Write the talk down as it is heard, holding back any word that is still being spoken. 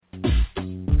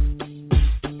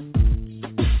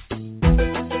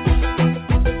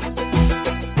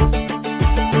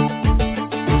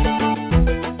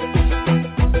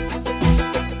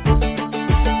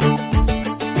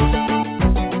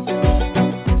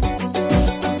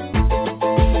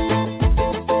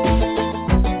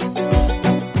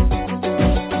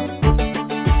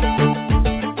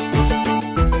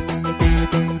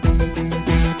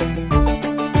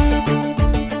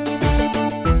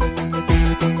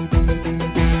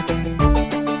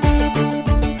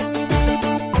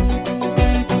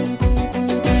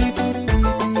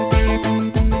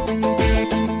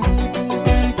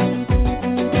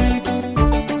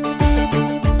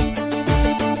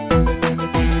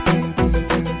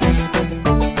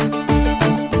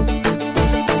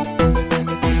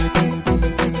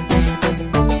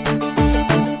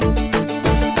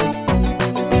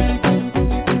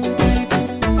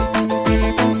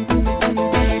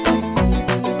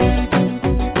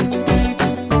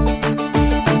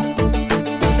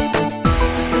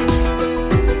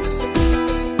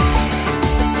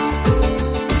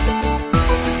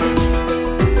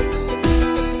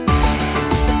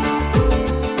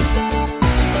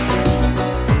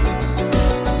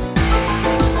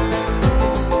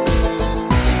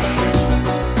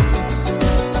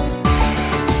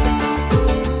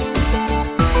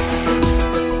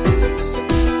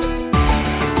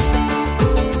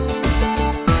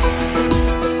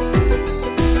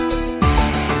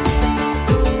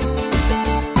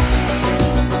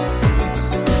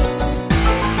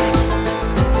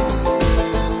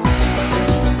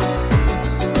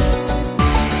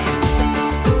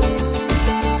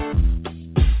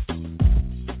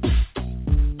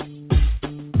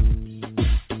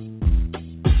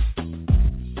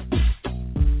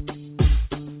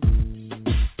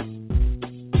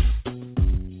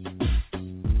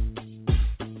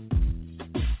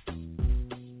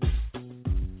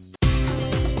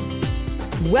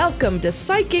Welcome to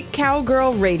Psychic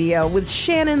Cowgirl Radio with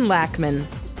Shannon Lackman.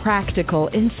 Practical,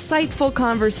 insightful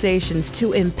conversations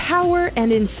to empower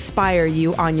and inspire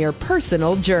you on your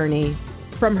personal journey.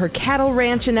 From her cattle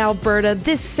ranch in Alberta,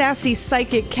 this sassy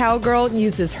psychic cowgirl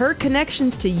uses her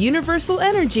connections to universal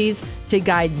energies to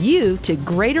guide you to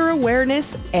greater awareness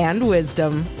and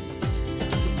wisdom.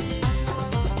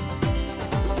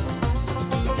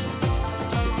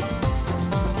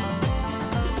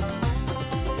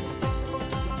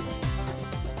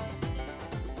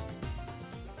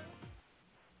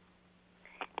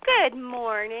 Good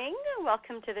morning.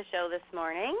 Welcome to the show this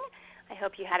morning. I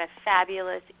hope you had a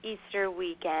fabulous Easter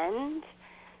weekend.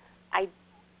 I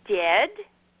did.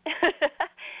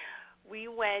 We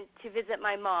went to visit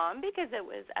my mom because it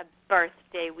was a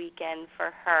birthday weekend for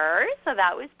her, so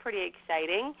that was pretty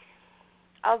exciting.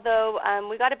 Although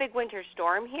we got a big winter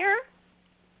storm here,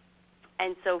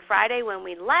 and so Friday when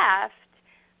we left,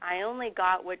 I only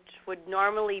got which would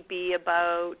normally be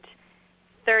about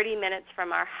 30 minutes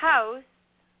from our house,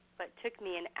 but took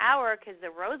me an hour because the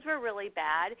roads were really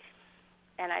bad,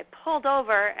 and I pulled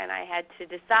over and I had to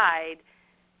decide,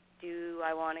 do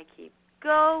I want to keep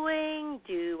going?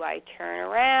 Do I turn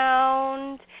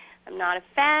around? I'm not a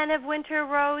fan of winter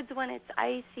roads when it's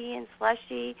icy and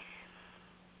slushy.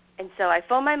 And so I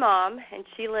phoned my mom, and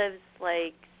she lives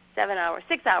like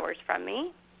 6 hours from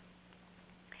me,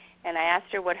 and I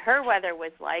asked her what her weather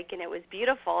was like, and it was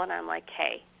beautiful, and I'm like,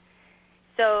 hey,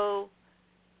 so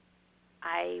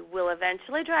I will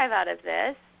eventually drive out of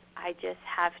this. I just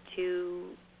have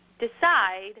to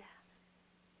decide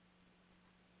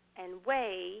and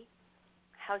weigh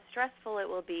how stressful it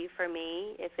will be for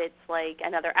me if it's like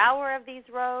another hour of these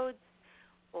roads,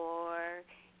 or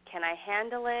can I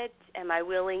handle it? Am I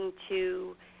willing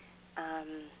to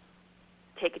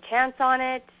take a chance on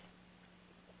it?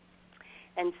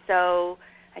 And so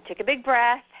I took a big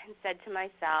breath and said to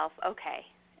myself, okay,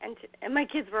 and my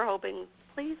kids were hoping,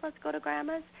 please, let's go to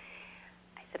Grandma's.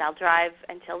 I said, I'll drive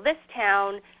until this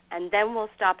town, and then we'll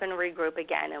stop and regroup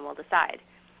again, and we'll decide.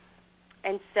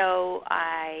 And so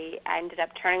I ended up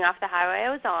turning off the highway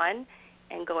I was on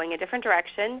and going a different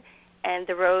direction, and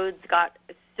the roads got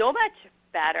so much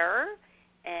better.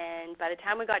 And by the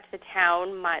time we got to the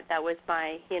town, that was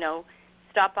my,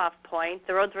 stop-off point.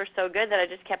 The roads were so good that I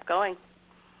just kept going.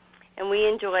 And we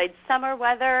enjoyed summer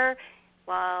weather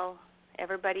while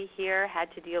everybody here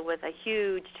had to deal with a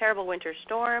huge, terrible winter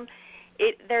storm.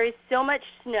 There is so much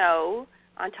snow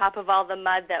on top of all the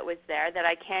mud that was there that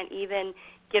I can't even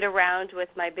get around with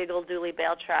my big old dually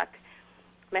bale truck.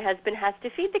 My husband has to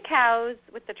feed the cows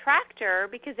with the tractor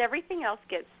because everything else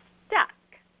gets stuck.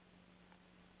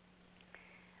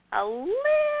 A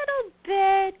little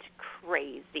bit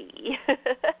crazy.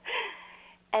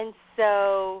 And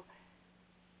so,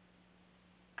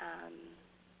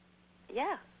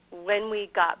 when we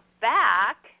got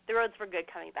back, the roads were good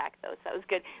coming back, though, so it was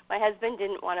good. My husband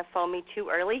didn't want to phone me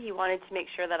too early. He wanted to make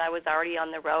sure that I was already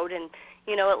on the road and,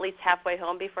 at least halfway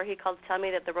home before he called to tell me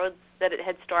that that it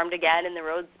had stormed again and the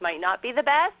roads might not be the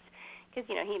best because,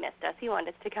 he missed us. He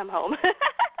wanted us to come home.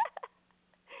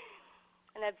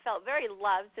 And I've felt very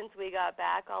loved since we got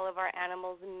back. All of our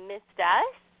animals missed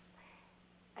us.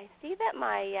 I see that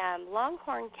my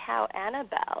longhorn cow,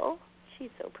 Annabelle,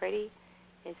 she's so pretty,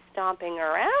 is stomping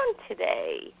around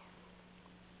today.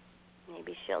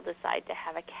 Maybe she'll decide to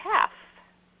have a calf.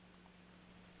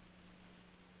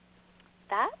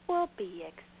 That will be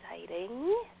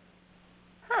exciting.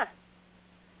 Huh.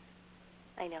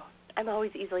 I know. I'm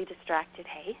always easily distracted,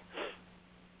 hey?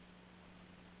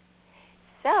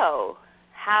 So,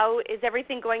 how is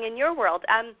everything going in your world?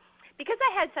 Because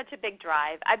I had such a big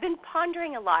drive, I've been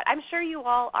pondering a lot. I'm sure you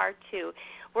all are too.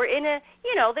 We're in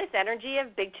this energy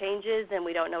of big changes, and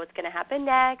we don't know what's going to happen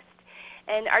next.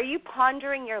 And are you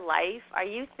pondering your life? Are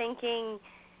you thinking,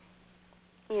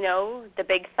 the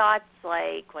big thoughts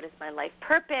like, what is my life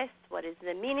purpose? What is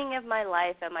the meaning of my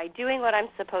life? Am I doing what I'm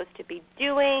supposed to be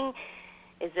doing?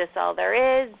 Is this all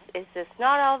there is? Is this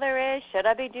not all there is? Should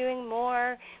I be doing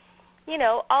more?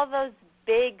 All those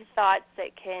big thoughts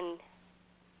that can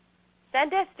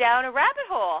send us down a rabbit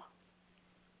hole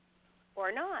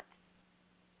or not.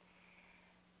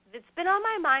 It's been on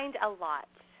my mind a lot.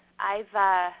 I've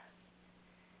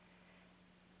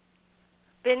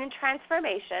been in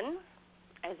transformation,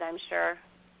 as I'm sure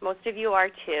most of you are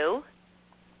too.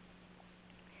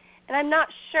 And I'm not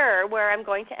sure where I'm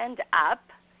going to end up,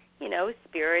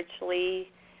 spiritually,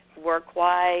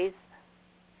 work-wise,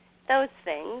 those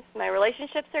things. My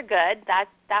relationships are good.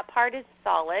 That part is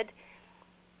solid.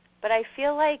 But I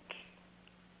feel like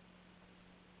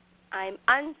I'm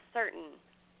uncertain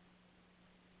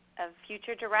of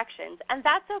future directions, and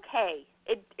that's okay.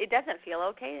 It doesn't feel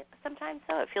okay sometimes,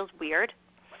 though. It feels weird.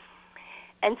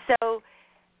 And so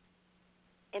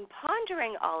in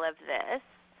pondering all of this,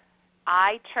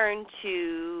 I turned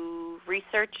to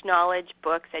research, knowledge,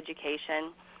 books,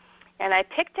 education, and I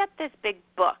picked up this big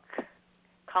book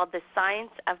called The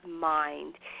Science of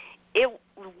Mind. It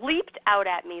leaped out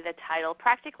at me, the title,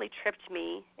 practically tripped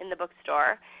me in the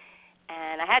bookstore,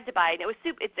 and I had to buy it.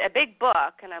 It's a big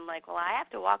book, and I'm like, well, I have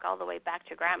to walk all the way back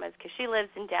to Grandma's because she lives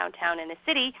in downtown in a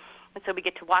city, and so we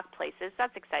get to walk places.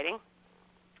 That's exciting.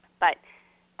 But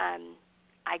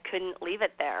I couldn't leave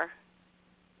it there.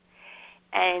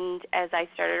 And as I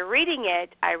started reading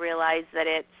it, I realized that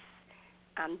it's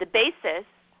the basis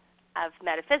of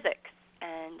metaphysics.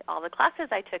 And all the classes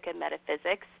I took in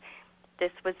metaphysics,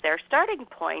 this was their starting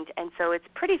point. And so it's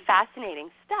pretty fascinating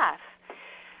stuff.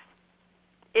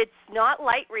 It's not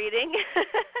light reading,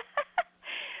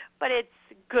 but it's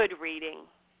good reading.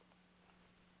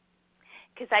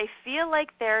 Because I feel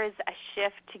like there is a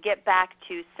shift to get back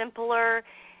to simpler,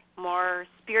 more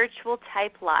spiritual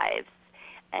type lives.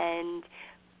 And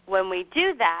when we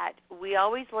do that, we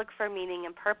always look for meaning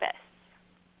and purpose.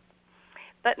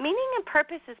 But meaning and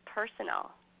purpose is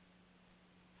personal.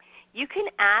 You can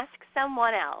ask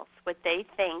someone else what they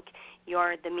think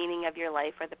the meaning of your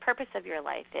life or the purpose of your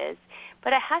life is,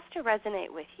 but it has to resonate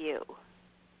with you.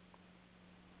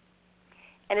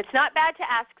 And it's not bad to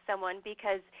ask someone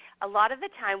because a lot of the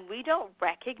time we don't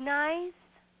recognize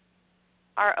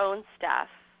our own stuff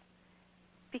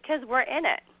because we're in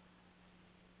it,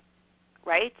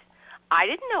 right? I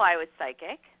didn't know I was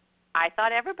psychic. I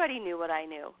thought everybody knew what I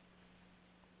knew.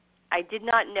 I did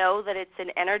not know that it's an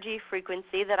energy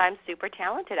frequency that I'm super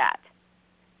talented at.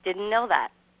 Didn't know that.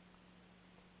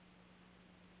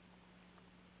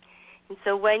 And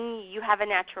so when you have a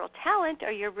natural talent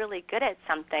or you're really good at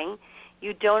something,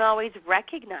 you don't always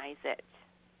recognize it.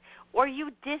 Or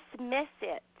you dismiss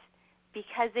it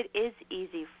because it is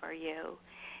easy for you.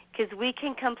 Because we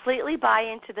can completely buy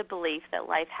into the belief that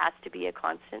life has to be a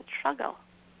constant struggle.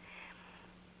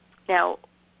 Now,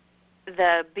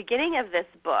 the beginning of this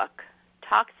book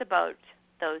talks about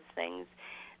those things,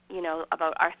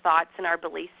 about our thoughts and our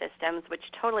belief systems, which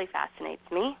totally fascinates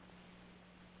me.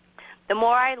 The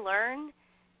more I learn,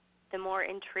 the more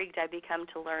intrigued I become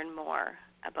to learn more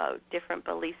about different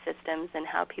belief systems and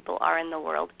how people are in the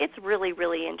world. It's really,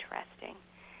 really interesting.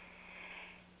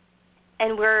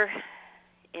 And we're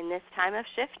in this time of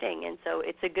shifting, and so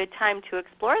it's a good time to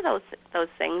explore those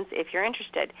things if you're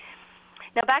interested.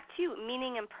 Now, back to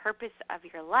meaning and purpose of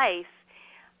your life,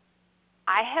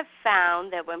 I have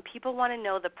found that when people want to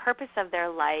know the purpose of their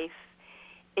life,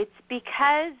 it's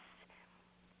because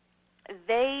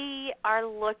they are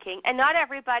looking, and not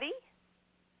everybody,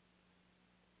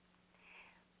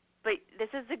 but this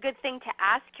is a good thing to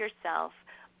ask yourself,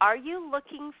 are you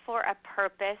looking for a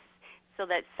purpose so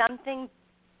that something,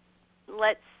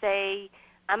 let's say,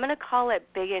 I'm going to call it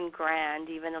big and grand,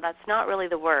 even though that's not really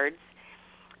the words,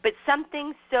 but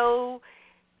something so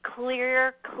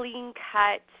clear,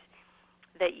 clean-cut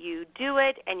that you do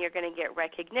it and you're going to get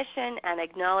recognition and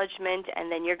acknowledgement,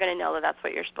 and then you're going to know that that's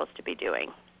what you're supposed to be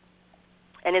doing.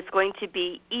 And it's going to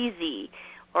be easy,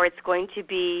 or it's going to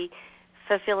be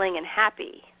fulfilling and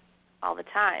happy all the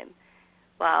time.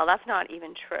 Well, that's not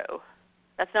even true.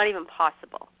 That's not even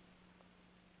possible.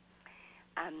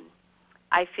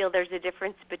 I feel there's a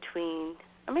difference between,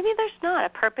 or maybe there's not, a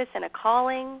purpose and a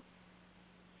calling.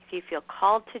 If you feel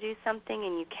called to do something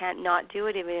and you can't not do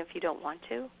it even if you don't want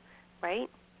to, right?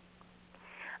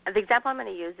 The example I'm going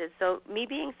to use is, so me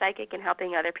being psychic and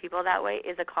helping other people that way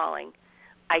is a calling.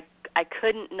 I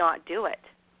couldn't not do it.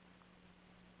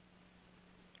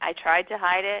 I tried to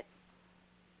hide it.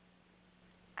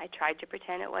 I tried to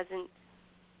pretend it wasn't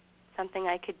something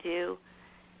I could do,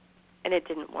 and it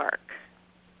didn't work.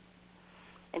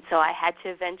 And so I had to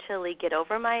eventually get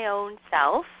over my own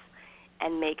self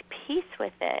and make peace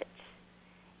with it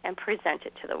and present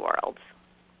it to the world.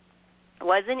 It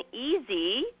wasn't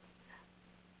easy,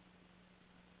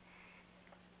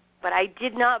 but I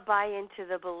did not buy into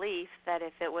the belief that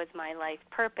if it was my life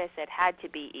purpose, it had to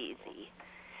be easy.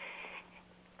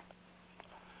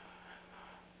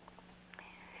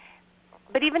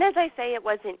 But even as I say it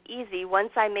wasn't easy, once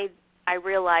I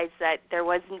realized that there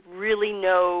wasn't really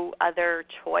no other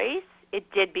choice, it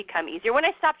did become easier. When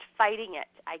I stopped fighting it,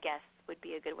 I guess, would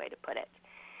be a good way to put it.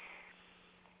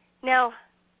 Now,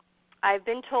 I've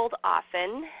been told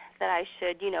often that I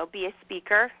should, be a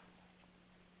speaker.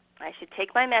 I should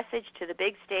take my message to the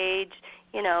big stage,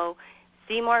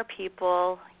 see more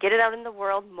people, get it out in the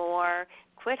world more,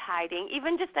 quit hiding.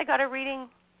 Even just I got a reading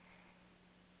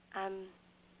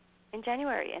in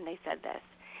January, and they said this.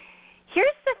 Here's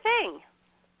the thing.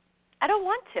 I don't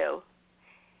want to.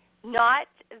 Not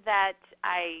that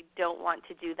I don't want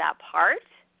to do that part.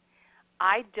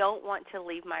 I don't want to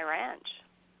leave my ranch.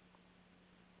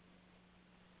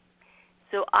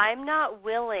 So I'm not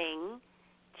willing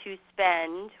to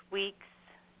spend weeks,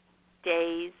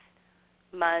 days,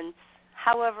 months,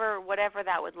 whatever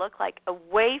that would look like,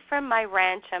 away from my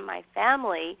ranch and my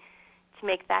family to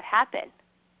make that happen.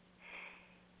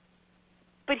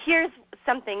 But here's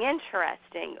something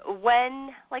interesting. When,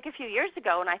 like a few years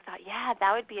ago, when I thought, yeah,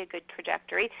 that would be a good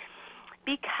trajectory,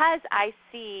 because I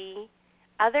see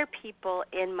other people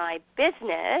in my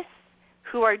business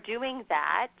who are doing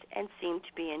that and seem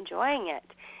to be enjoying it,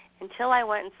 until I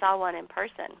went and saw one in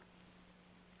person.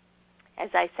 As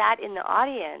I sat in the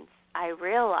audience, I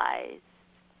realized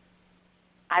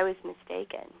I was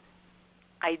mistaken.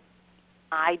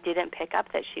 I didn't pick up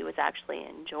that she was actually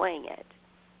enjoying it.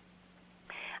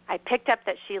 I picked up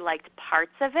that she liked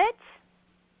parts of it.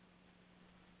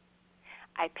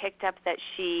 I picked up that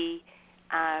she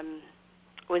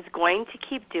was going to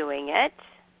keep doing it,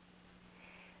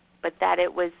 but that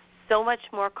it was so much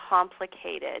more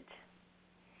complicated.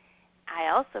 I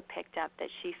also picked up that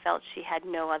she felt she had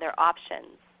no other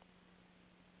options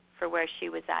for where she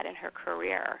was at in her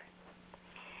career.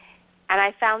 And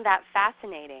I found that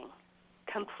fascinating,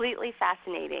 completely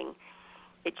fascinating.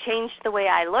 It changed the way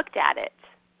I looked at it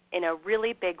in a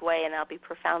really big way, and I'll be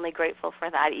profoundly grateful for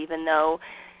that, even though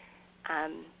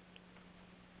it's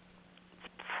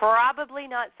probably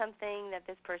not something that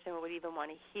this person would even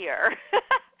want to hear,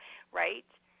 right?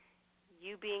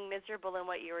 You being miserable in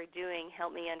what you were doing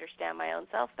helped me understand my own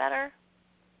self better.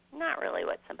 Not really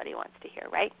what somebody wants to hear,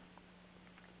 right?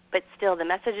 But still, the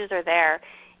messages are there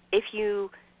if you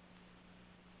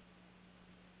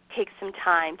take some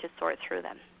time to sort through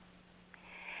them.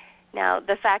 Now,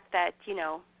 the fact that,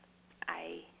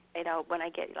 when I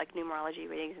get like numerology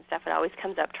readings and stuff, it always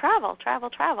comes up travel,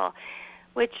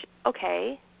 which,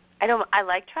 okay, I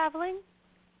like traveling,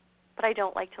 but I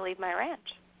don't like to leave my ranch.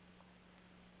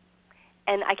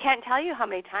 And I can't tell you how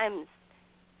many times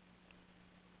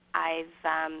I've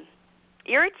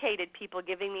irritated people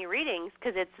giving me readings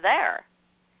because it's there.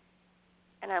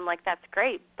 And I'm like, that's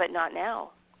great, but not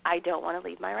now. I don't want to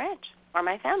leave my ranch or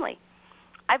my family.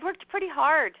 I've worked pretty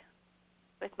hard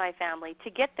with my family to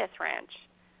get this ranch.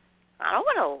 I don't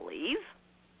want to leave.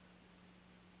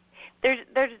 There's,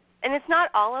 and it's not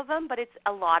all of them, but it's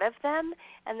a lot of them,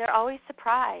 and they're always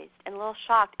surprised and a little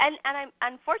shocked. And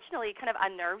unfortunately, it kind of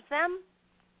unnerves them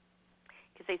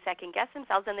because they second guess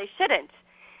themselves, and they shouldn't.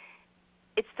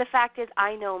 It's the fact is,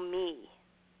 I know me.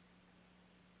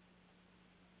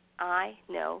 I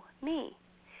know me.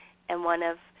 And one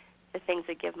of the things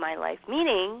that give my life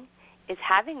meaning is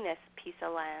having this piece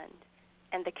of land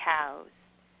and the cows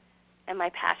and my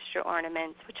pasture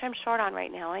ornaments, which I'm short on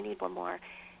right now. I need one more.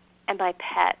 And my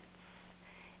pets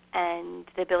and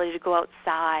the ability to go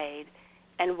outside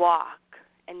and walk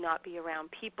and not be around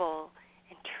people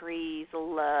and trees.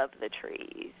 Love the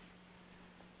trees.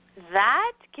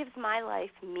 That gives my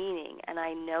life meaning, and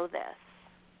I know this.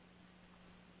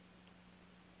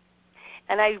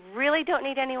 And I really don't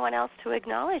need anyone else to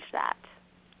acknowledge that.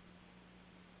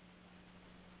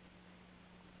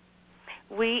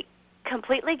 We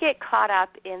completely get caught up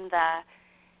in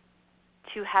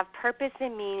to have purpose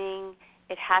and meaning,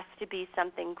 it has to be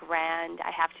something grand.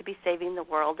 I have to be saving the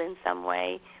world in some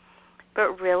way.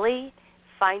 But really,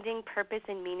 finding purpose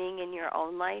and meaning in your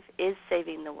own life is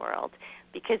saving the world,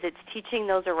 because it's teaching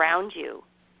those around you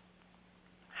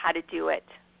how to do it.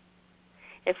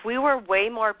 If we were way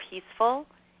more peaceful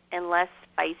and less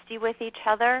feisty with each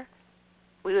other,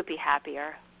 we would be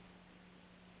happier.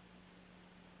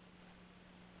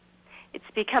 It's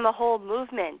become a whole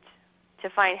movement to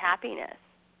find happiness.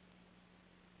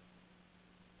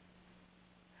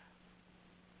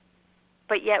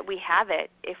 But yet we have it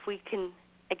if we can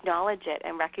acknowledge it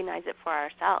and recognize it for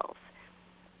ourselves.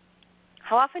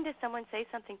 How often does someone say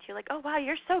something to you like, oh, wow,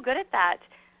 you're so good at that.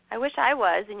 I wish I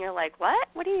was. And you're like, what?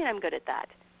 What do you mean I'm good at that?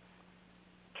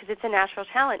 Because it's a natural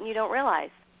talent and you don't realize.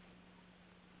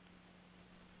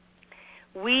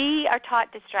 We are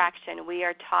taught distraction. We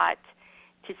are taught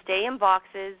to stay in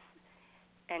boxes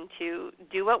and to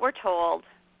do what we're told.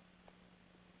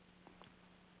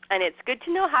 And it's good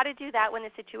to know how to do that when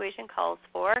the situation calls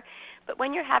for. But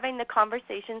when you're having the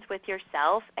conversations with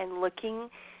yourself and looking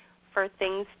for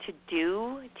things to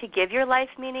do to give your life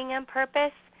meaning and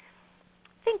purpose,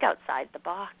 think outside the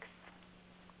box.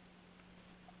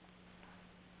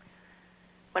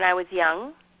 When I was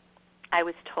young, I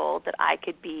was told that I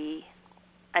could be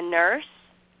a nurse,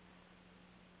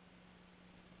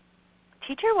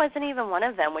 teacher wasn't even one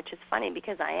of them, which is funny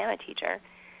because I am a teacher.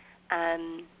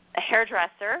 A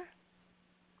hairdresser,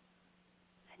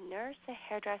 a nurse, a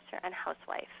hairdresser, and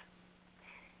housewife.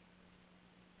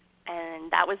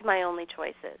 And that was my only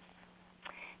choices.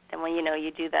 Then when,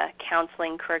 you do the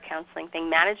counseling, career counseling thing,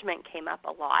 management came up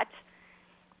a lot.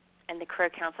 And the career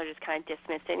counselor just kind of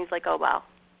dismissed it. And he's like, oh, well,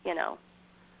 you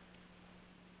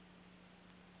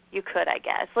could, I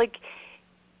guess. Like,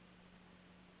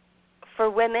 for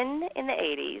women in the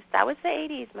 80s, that was the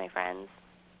 80s, my friends,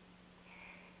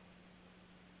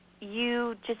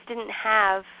 you just didn't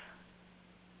have,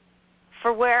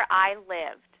 for where I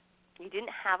lived, you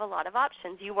didn't have a lot of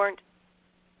options. You weren't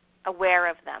aware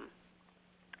of them.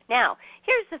 Now,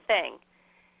 here's the thing.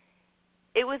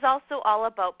 It was also all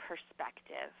about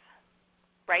perspective,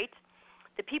 right?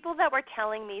 The people that were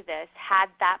telling me this had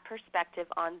that perspective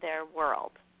on their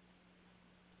world.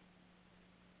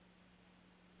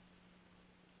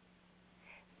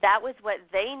 That was what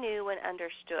they knew and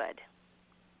understood.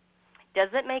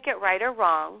 Doesn't make it right or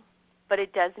wrong, but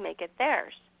it does make it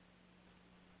theirs.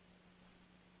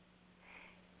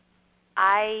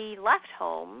 I left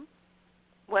home,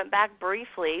 went back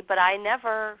briefly, but I'm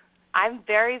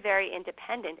very, very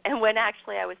independent. And when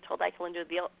actually I was told I can do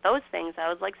those things, I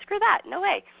was like, screw that, no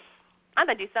way. I'm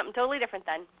going to do something totally different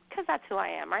then, because that's who I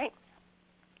am, right?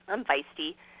 I'm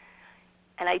feisty,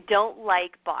 and I don't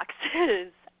like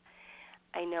boxes.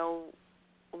 I know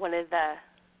one of the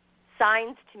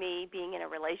signs to me being in a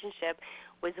relationship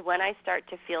was when I start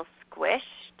to feel squished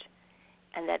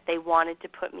and that they wanted to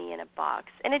put me in a box.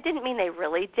 And it didn't mean they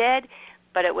really did,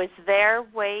 but it was their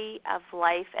way of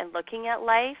life and looking at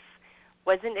life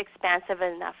wasn't expansive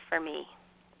enough for me.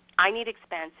 I need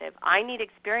expansive. I need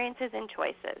experiences and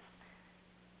choices.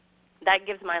 That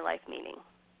gives my life meaning.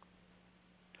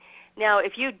 Now,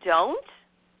 if you don't,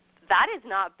 that is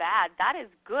not bad. That is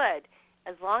good,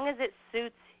 as long as it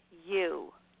suits you.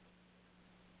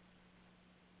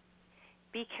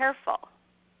 Be careful.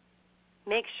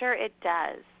 Make sure it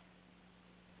does.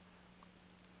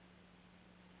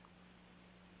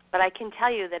 But I can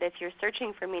tell you that if you're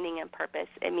searching for meaning and purpose,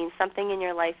 it means something in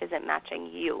your life isn't matching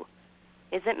you,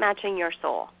 isn't matching your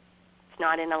soul. It's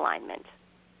not in alignment.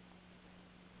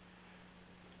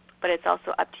 But it's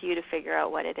also up to you to figure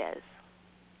out what it is.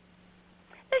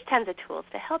 There's tons of tools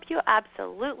to help you,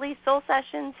 absolutely. Soul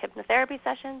sessions, hypnotherapy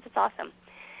sessions, it's awesome.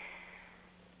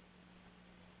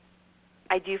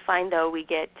 I do find, though, we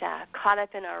get caught up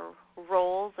in our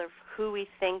roles of who we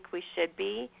think we should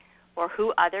be or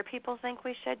who other people think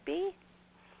we should be.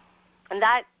 And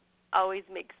that always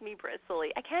makes me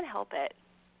bristly. I can't help it.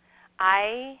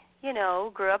 I,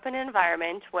 grew up in an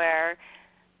environment where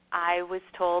I was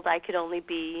told I could only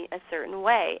be a certain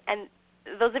way. And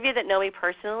those of you that know me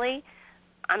personally,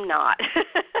 I'm not.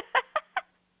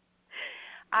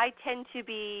 I tend to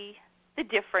be the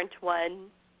different one,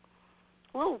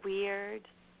 a little weird.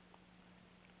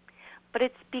 But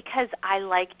it's because I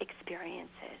like experiences.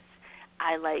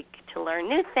 I like to learn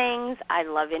new things. I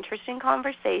love interesting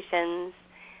conversations.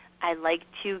 I like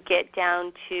to get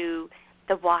down to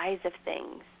the whys of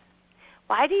things.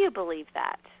 Why do you believe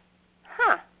that?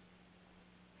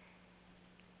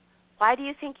 Why do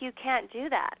you think you can't do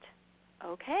that?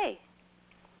 Okay.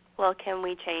 Well, can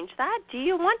we change that? Do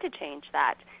you want to change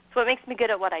that? It's what makes me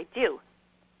good at what I do.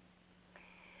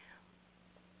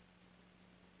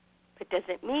 It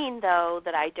doesn't mean, though,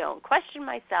 that I don't question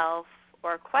myself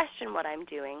or question what I'm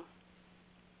doing.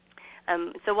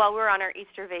 So while we're on our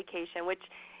Easter vacation, which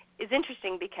is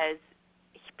interesting because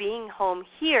being home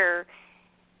here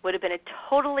would have been a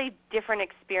totally different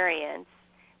experience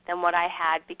than what I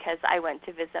had because I went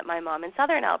to visit my mom in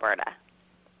southern Alberta.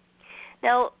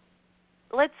 Now,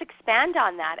 let's expand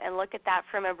on that and look at that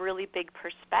from a really big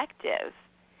perspective.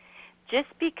 Just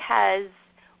because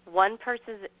one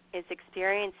person is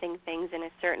experiencing things in a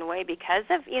certain way because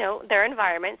of, their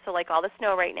environment, so like all the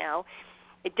snow right now,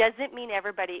 it doesn't mean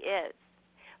everybody is.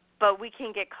 But we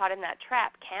can get caught in that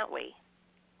trap, can't we?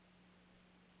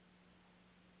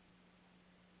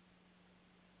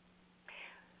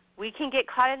 We can get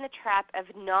caught in the trap of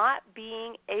not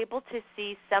being able to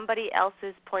see somebody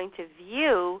else's point of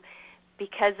view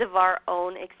because of our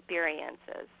own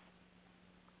experiences.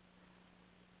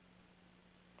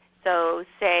 So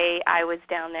say I was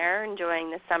down there enjoying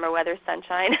the summer weather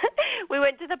sunshine. We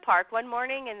went to the park one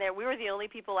morning, and we were the only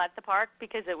people at the park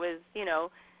because it was,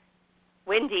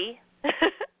 windy.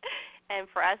 And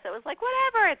for us, it was like,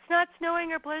 whatever, it's not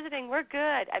snowing or blizzarding, we're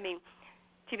good. I mean,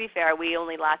 to be fair, we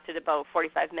only lasted about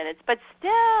 45 minutes, but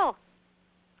still,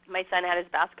 my son had his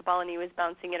basketball and he was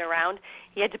bouncing it around.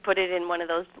 He had to put it in one of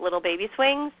those little baby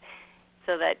swings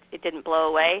so that it didn't blow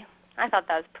away. I thought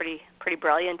that was pretty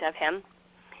brilliant of him.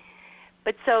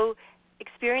 But so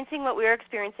experiencing what we were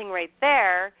experiencing right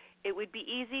there, it would be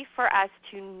easy for us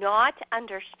to not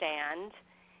understand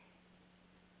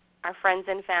our friends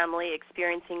and family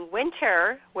experiencing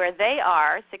winter where they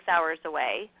are 6 hours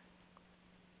away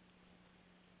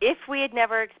if we had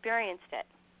never experienced it.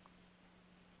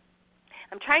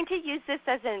 I'm trying to use this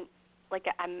as an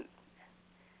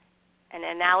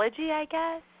analogy, I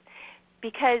guess,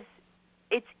 because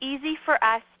it's easy for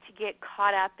us to get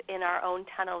caught up in our own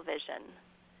tunnel vision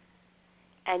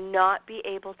and not be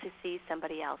able to see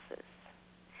somebody else's.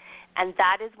 And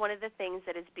that is one of the things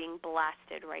that is being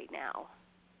blasted right now.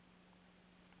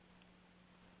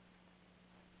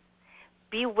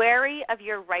 Be wary of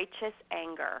your righteous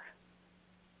anger.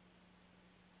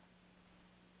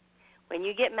 When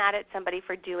you get mad at somebody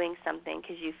for doing something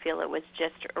because you feel it was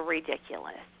just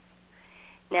ridiculous.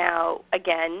 Now,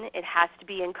 again, it has to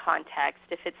be in context.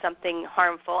 If it's something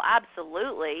harmful,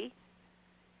 absolutely.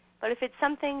 But if it's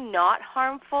something not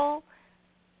harmful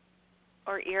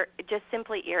or just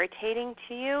simply irritating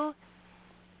to you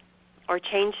or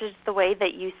changes the way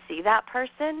that you see that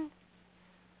person,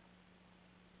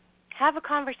 have a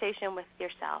conversation with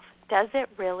yourself. Does it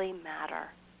really matter?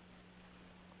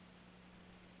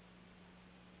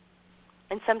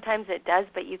 And sometimes it does,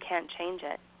 but you can't change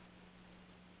it.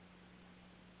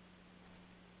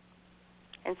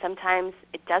 And sometimes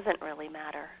it doesn't really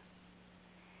matter.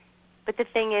 But the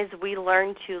thing is, we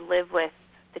learn to live with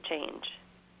the change.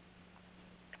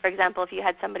 For example, if you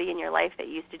had somebody in your life that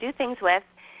you used to do things with,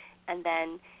 and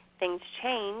then things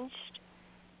changed,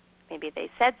 maybe they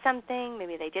said something,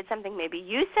 maybe they did something, maybe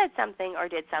you said something or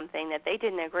did something that they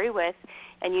didn't agree with,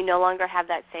 and you no longer have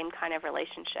that same kind of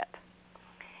relationship.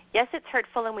 Yes, it's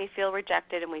hurtful and we feel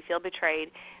rejected and we feel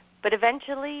betrayed, but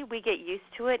eventually we get used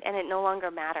to it and it no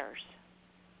longer matters,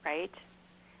 right?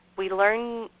 We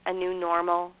learn a new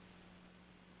normal.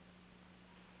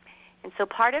 And so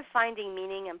part of finding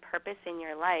meaning and purpose in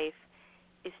your life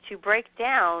is to break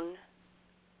down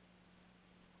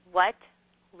what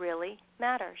really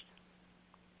matters.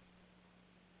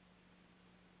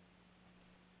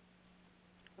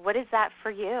 What is that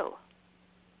for you?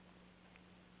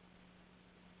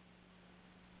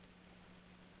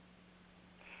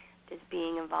 Does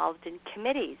being involved in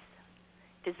committees,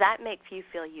 does that make you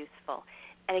feel useful?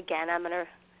 And again, I'm going to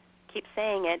keep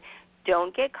saying it,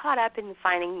 don't get caught up in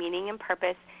finding meaning and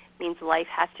purpose means life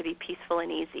has to be peaceful and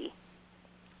easy.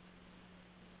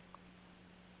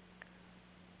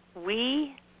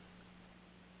 We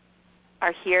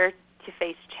are here to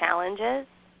face challenges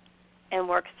and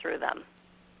work through them.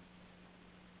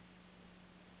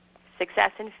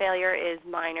 Success and failure is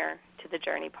minor to the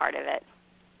journey part of it.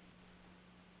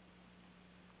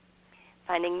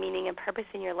 Finding meaning and purpose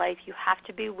in your life, you have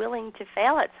to be willing to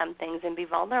fail at some things and be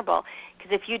vulnerable.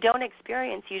 Because if you don't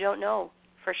experience, you don't know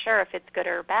for sure if it's good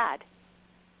or bad.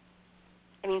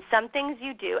 I mean, some things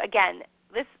you do, again,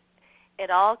 it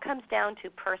all comes down to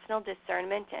personal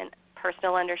discernment and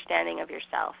personal understanding of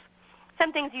yourself.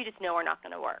 Some things you just know are not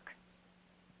going to work.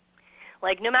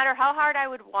 Like, no matter how hard I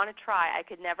would want to try, I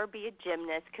could never be a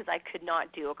gymnast because I could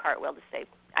not do a cartwheel to save.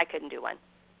 I couldn't do one.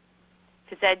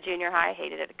 Phys ed, junior high, I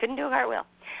hated it. I couldn't do a cartwheel.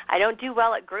 I don't do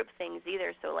well at group things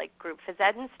either. So like group phys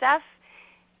ed and stuff,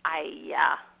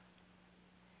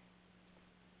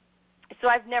 So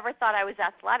I've never thought I was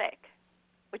athletic,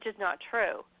 which is not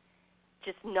true.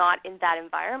 Just not in that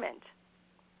environment.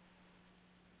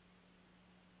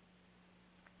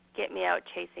 Get me out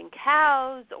chasing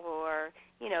cows or,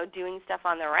 doing stuff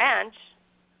on the ranch.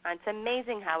 It's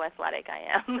amazing how athletic I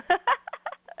am.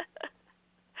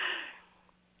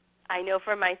 I know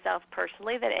for myself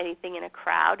personally that anything in a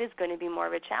crowd is going to be more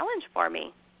of a challenge for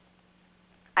me.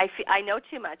 I know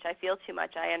too much. I feel too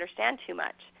much. I understand too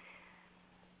much.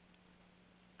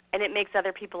 And it makes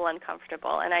other people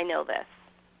uncomfortable, and I know this.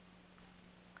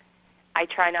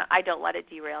 I don't let it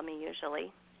derail me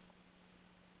usually.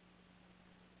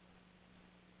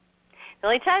 The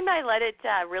only time I let it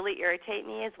really irritate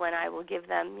me is when I will give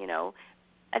them,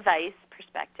 advice,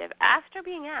 perspective, after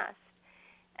being asked.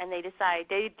 And they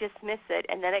dismiss it,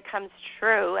 and then it comes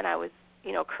true, and I was,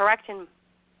 correct in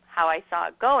how I saw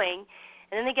it going,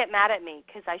 and then they get mad at me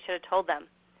because I should have told them.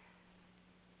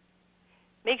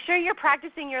 Make sure you're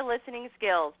practicing your listening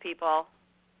skills, people.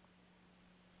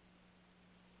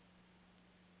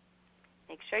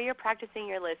 Make sure you're practicing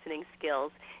your listening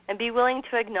skills, and be willing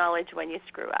to acknowledge when you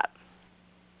screw up.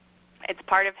 It's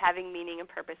part of having meaning and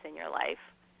purpose in your life.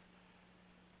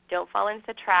 Don't fall into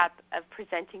the trap of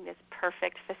presenting this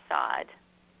perfect facade,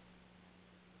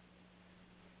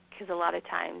 because a lot of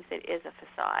times it is a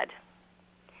facade.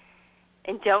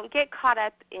 And don't get caught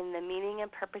up in the meaning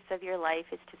and purpose of your life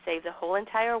is to save the whole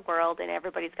entire world and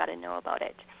everybody's got to know about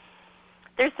it.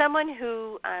 There's someone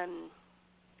who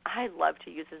I love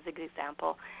to use as an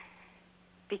example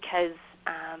because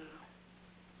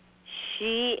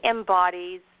she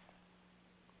embodies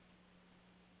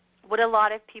what a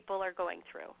lot of people are going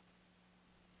through.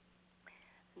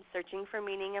 And searching for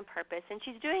meaning and purpose, and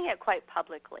she's doing it quite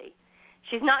publicly.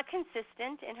 She's not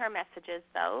consistent in her messages,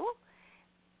 though,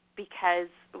 because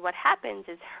what happens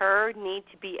is her need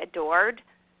to be adored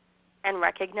and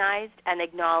recognized and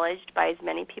acknowledged by as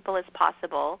many people as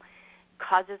possible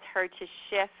causes her to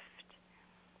shift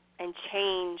and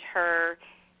change her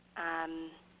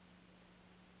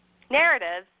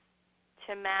narrative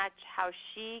to match how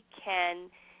she can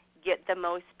get the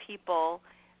most people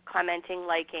commenting,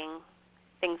 liking,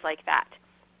 things like that.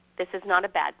 This is not a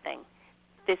bad thing.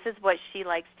 This is what she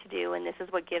likes to do, and this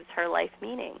is what gives her life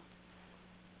meaning.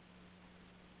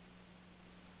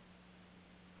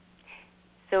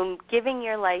 So giving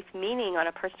your life meaning on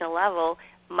a personal level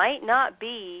might not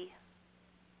be,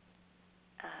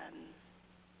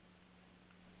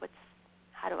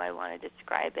 how do I want to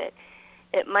describe it?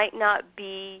 It might not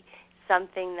be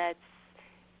something that's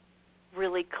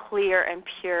really clear and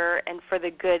pure and for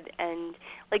the good, and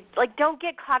like don't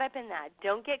get caught up in that.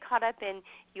 Don't get caught up in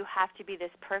you have to be this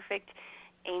perfect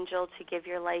angel to give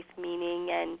your life meaning,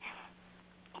 and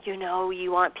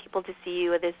you want people to see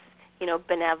you as this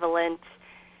benevolent,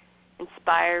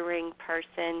 inspiring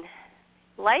person.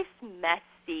 Life's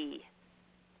messy.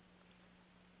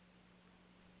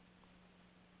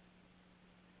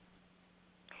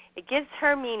 It gives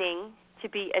her meaning to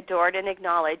be adored and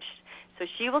acknowledged, so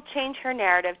she will change her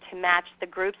narrative to match the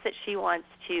groups that she wants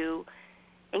to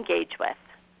engage with.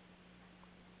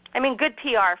 I mean, good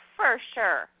PR for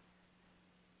sure.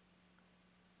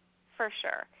 For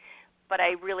sure. But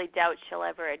I really doubt she'll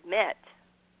ever admit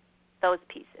those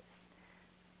pieces.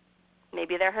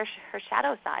 Maybe they're her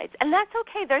shadow sides. And that's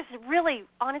okay. There's really,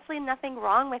 honestly, nothing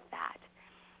wrong with that.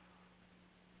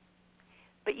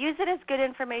 But use it as good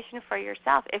information for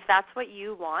yourself. If that's what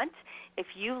you want, if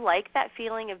you like that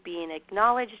feeling of being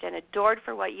acknowledged and adored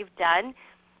for what you've done,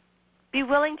 be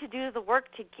willing to do the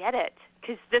work to get it,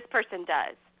 because this person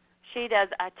does. She does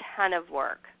a ton of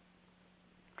work.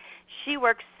 She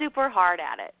works super hard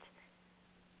at it.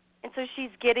 And so she's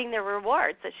getting the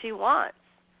rewards that she wants.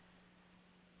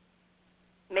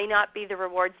 May not be the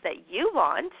rewards that you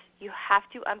want. You have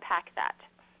to unpack that.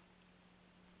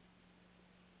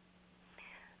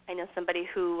 I know somebody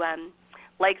who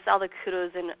likes all the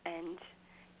kudos and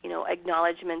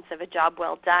acknowledgments of a job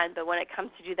well done, but when it comes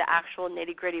to do the actual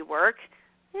nitty-gritty work,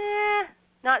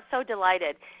 not so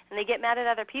delighted, and they get mad at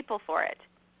other people for it.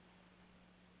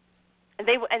 And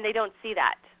they don't see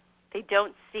that. They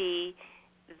don't see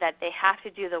that they have to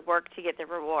do the work to get the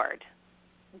reward.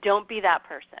 Don't be that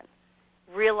person.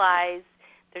 Realize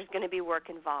there's going to be work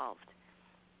involved.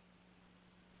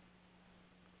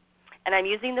 And I'm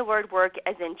using the word work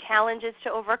as in challenges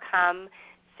to overcome,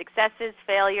 successes,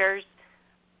 failures,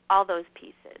 all those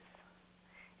pieces.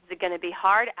 Is it going to be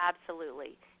hard?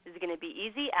 Absolutely. Is it going to be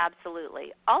easy?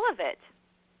 Absolutely. All of it.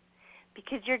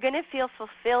 Because you're going to feel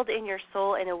fulfilled in your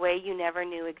soul in a way you never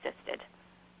knew existed.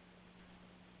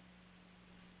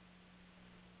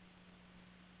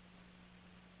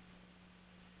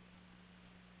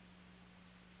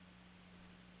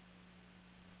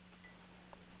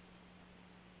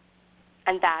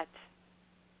 And that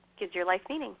gives your life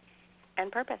meaning and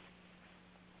purpose.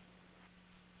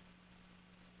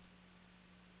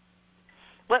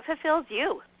 What fulfills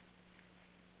you?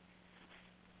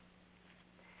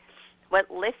 What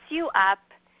lifts you up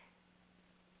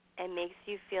and makes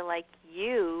you feel like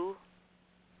you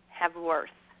have worth?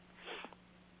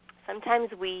 Sometimes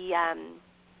we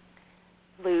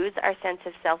lose our sense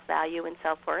of self-value and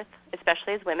self-worth,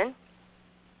 especially as women.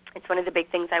 It's one of the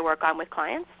big things I work on with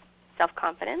clients.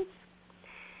 Self-confidence.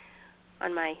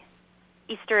 On my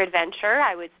Easter adventure,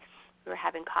 we were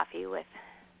having coffee with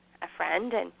a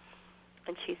friend, and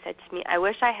she said to me, I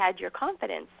wish I had your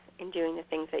confidence in doing the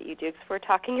things that you do, because we're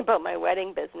talking about my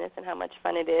wedding business and how much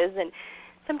fun it is, and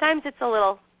sometimes it's a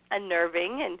little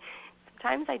unnerving, and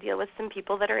sometimes I deal with some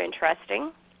people that are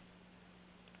interesting,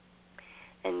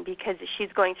 and because she's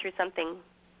going through something,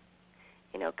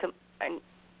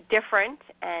 different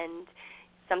and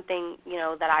something,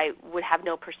 that I would have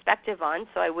no perspective on,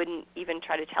 so I wouldn't even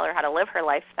try to tell her how to live her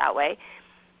life that way.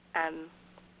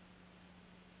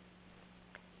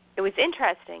 It was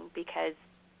interesting because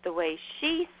the way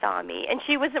she saw me, and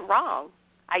she wasn't wrong.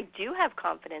 I do have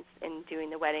confidence in doing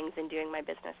the weddings and doing my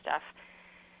business stuff.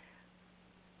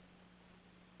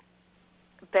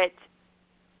 But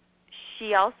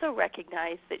she also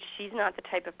recognized that she's not the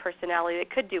type of personality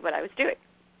that could do what I was doing.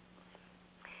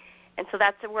 And so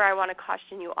that's where I want to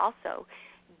caution you also.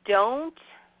 Don't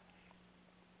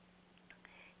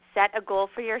set a goal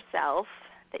for yourself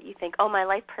that you think, oh, my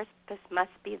life purpose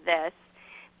must be this,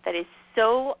 that is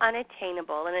so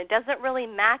unattainable, and it doesn't really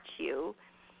match you,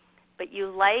 but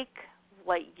you like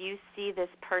what you see this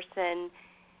person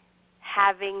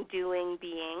having, doing,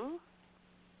 being.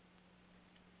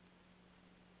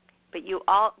 But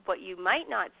what you might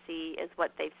not see is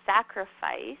what they've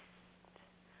sacrificed,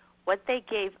 what they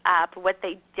gave up, what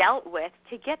they dealt with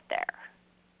to get there.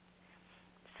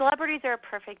 Celebrities are a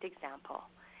perfect example.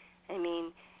 I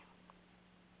mean,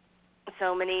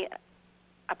 so many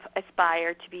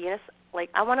aspire to be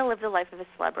I want to live the life of a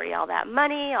celebrity, all that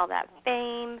money, all that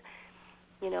fame,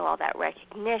 all that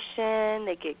recognition.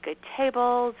 They get good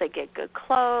tables, they get good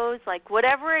clothes,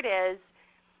 whatever it is.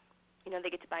 They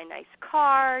get to buy nice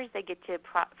cars, they get to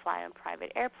fly on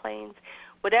private airplanes.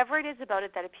 Whatever it is about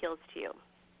it that appeals to you,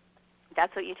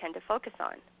 that's what you tend to focus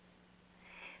on.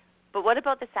 But what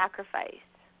about the sacrifice?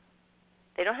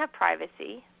 They don't have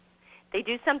privacy. They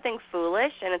do something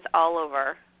foolish, and it's all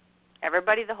over.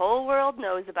 Everybody, the whole world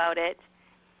knows about it.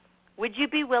 Would you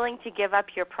be willing to give up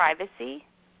your privacy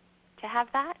to have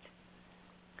that?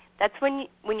 That's when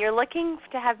you're looking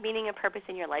to have meaning and purpose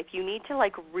in your life, you need to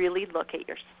really look at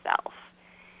yourself.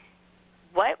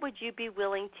 What would you be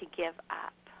willing to give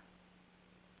up?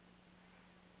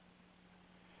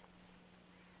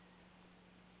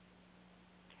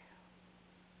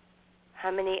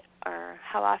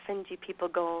 How often do people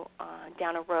go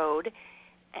down a road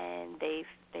and they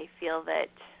feel that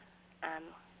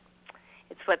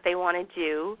it's what they want to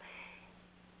do,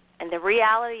 and the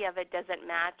reality of it doesn't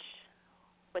match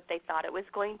what they thought it was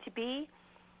going to be,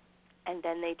 and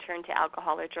then they turn to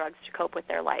alcohol or drugs to cope with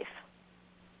their life?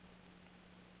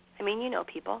 I mean,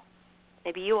 people.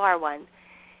 Maybe you are one.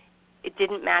 It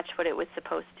didn't match what it was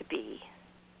supposed to be.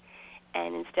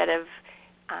 And instead of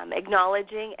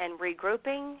acknowledging and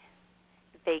regrouping,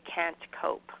 they can't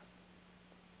cope.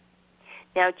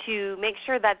 Now, to make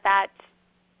sure that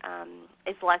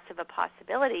is less of a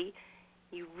possibility,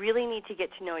 you really need to get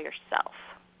to know yourself.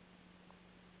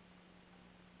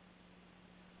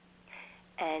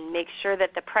 And make sure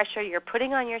that the pressure you're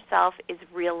putting on yourself is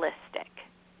realistic.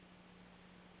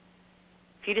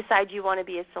 If you decide you want to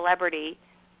be a celebrity,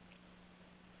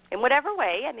 in whatever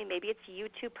way, maybe it's a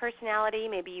YouTube personality,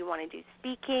 maybe you want to do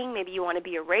speaking, maybe you want to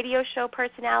be a radio show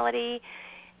personality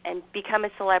and become a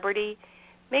celebrity,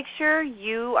 make sure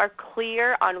you are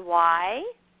clear on why.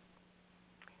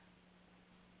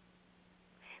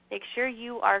 Make sure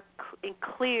you are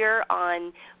clear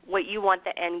on what you want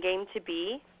the end game to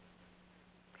be,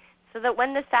 so that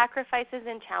when the sacrifices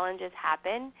and challenges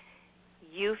happen,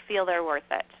 you feel they're worth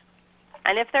it.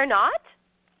 And if they're not,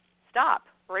 stop,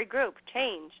 regroup,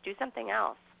 change, do something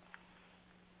else.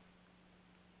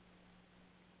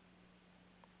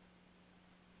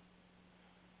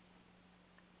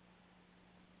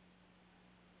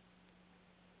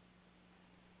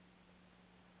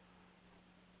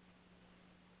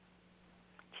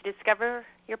 To discover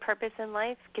your purpose in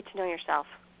life, get to know yourself.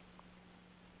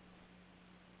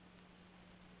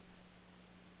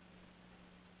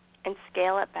 And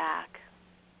scale it back.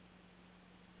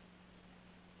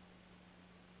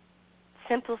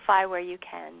 Simplify where you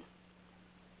can.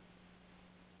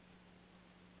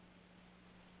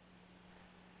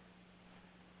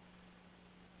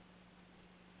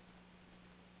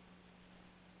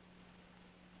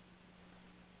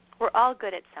 We're all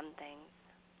good at some things.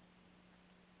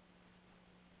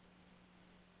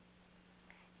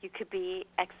 You could be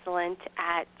excellent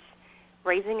at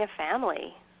raising a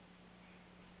family.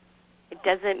 It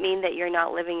doesn't mean that you're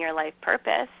not living your life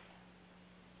purpose.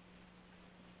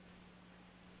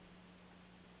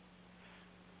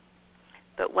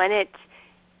 But when it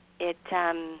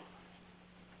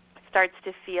starts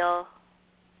to feel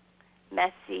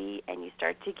messy and you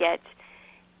start to get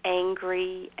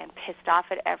angry and pissed off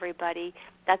at everybody,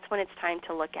 that's when it's time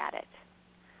to look at it.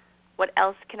 What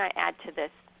else can I add to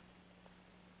this?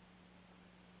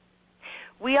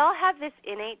 We all have this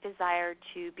innate desire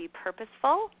to be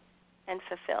purposeful and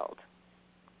fulfilled.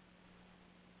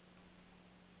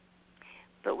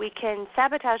 But we can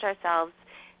sabotage ourselves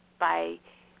by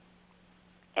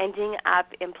ending up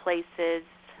in places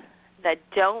that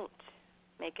don't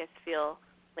make us feel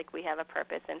like we have a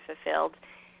purpose and fulfilled.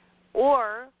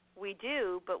 Or we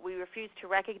do, but we refuse to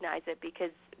recognize it because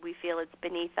we feel it's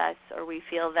beneath us, or we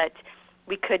feel that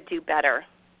we could do better.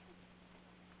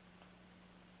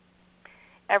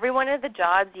 Every one of the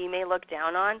jobs you may look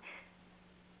down on,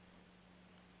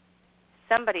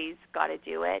 somebody's got to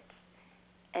do it.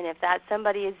 And if that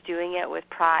somebody is doing it with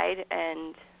pride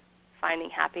and finding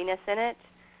happiness in it,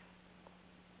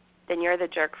 then you're the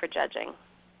jerk for judging.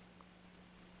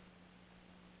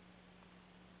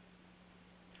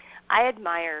 I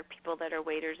admire people that are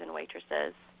waiters and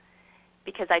waitresses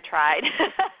because I tried.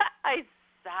 I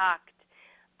sucked.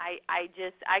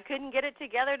 I couldn't get it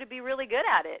together to be really good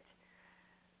at it.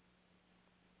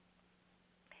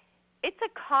 It's a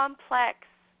complex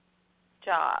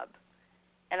job,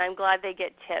 and I'm glad they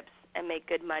get tips and make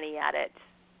good money at it.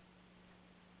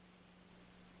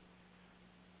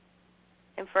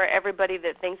 And for everybody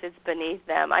that thinks it's beneath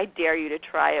them, I dare you to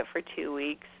try it for 2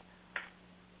 weeks.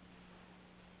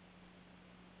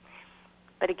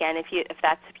 But again, if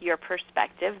that's your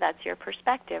perspective, that's your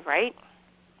perspective, right?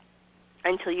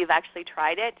 Until you've actually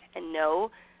tried it and know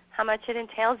how much it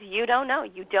entails, you don't know.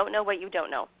 You don't know what you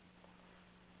don't know.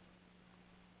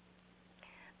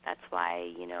 That's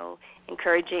why,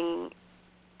 encouraging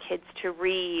kids to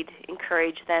read,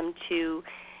 encourage them to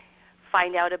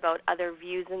find out about other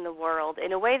views in the world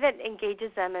in a way that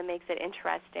engages them and makes it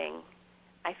interesting,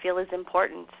 I feel is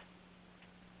important.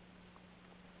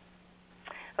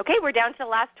 Okay, we're down to the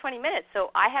last 20 minutes, so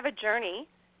I have a journey.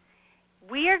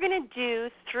 We are going to do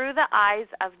Through the Eyes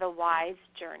of the Wise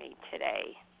journey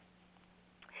today.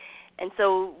 And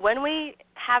so when we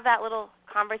have that little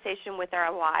conversation with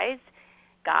our wise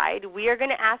guide, we are going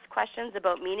to ask questions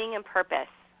about meaning and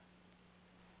purpose.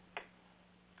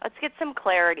 Let's get some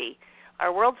clarity.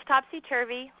 Our world's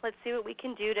topsy-turvy. Let's see what we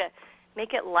can do to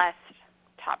make it less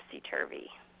topsy-turvy.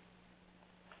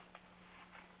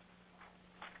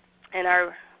 And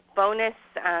our bonus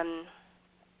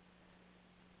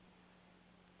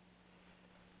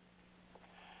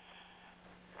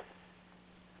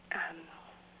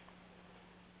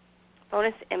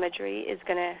bonus imagery is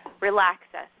going to relax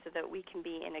us so that we can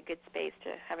be in a good space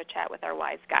to have a chat with our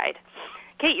wise guide.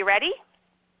 Kate, you ready?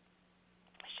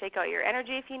 Shake out your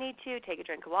energy if you need to. Take a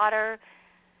drink of water.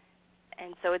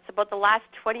 And so it's about the last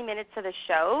 20 minutes of the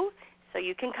show. So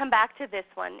you can come back to this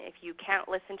one if you can't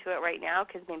listen to it right now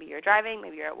because maybe you're driving,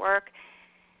 maybe you're at work,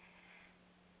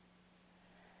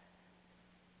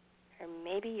 or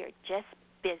maybe you're just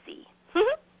busy.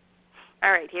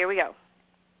 All right, here we go.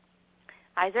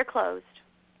 Eyes are closed.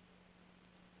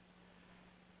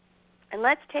 And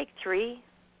let's take 3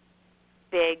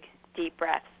 big, deep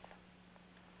breaths.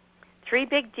 3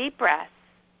 big, deep breaths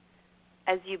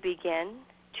as you begin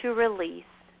to release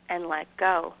and let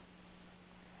go.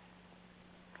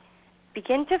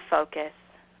 Begin to focus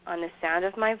on the sound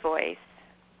of my voice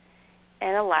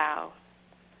and allow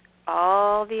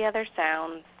all the other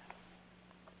sounds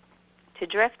to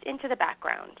drift into the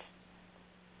background.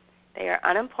 They are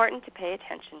unimportant to pay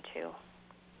attention to.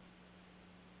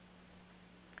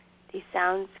 These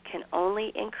sounds can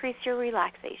only increase your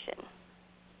relaxation.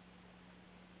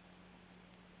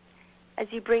 As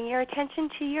you bring your attention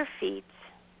to your feet,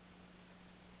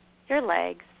 your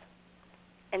legs,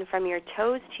 and from your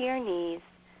toes to your knees,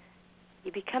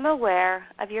 you become aware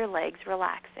of your legs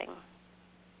relaxing.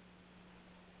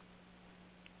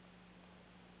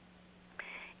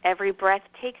 Every breath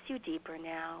takes you deeper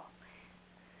now.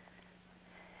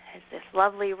 As this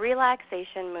lovely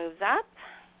relaxation moves up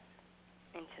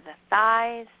into the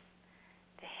thighs,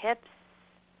 the hips,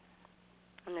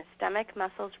 and the stomach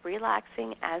muscles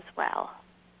relaxing as well.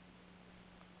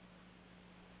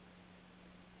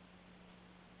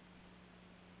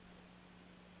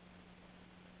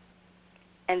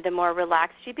 And the more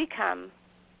relaxed you become,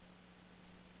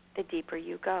 the deeper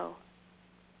you go.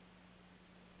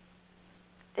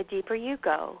 The deeper you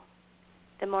go,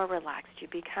 the more relaxed you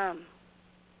become.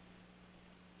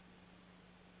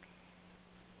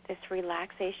 This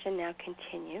relaxation now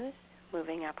continues,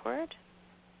 moving upward.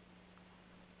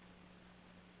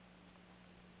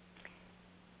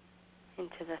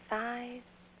 Into the thighs,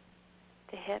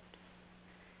 the hips,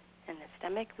 and the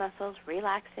stomach muscles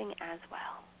relaxing as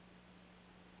well.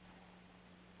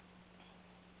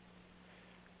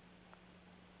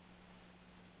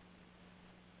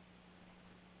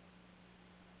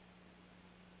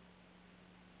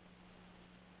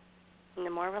 And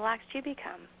the more relaxed you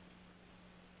become,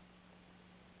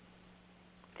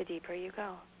 the deeper you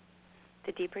go.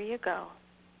 The deeper you go,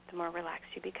 the more relaxed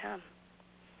you become.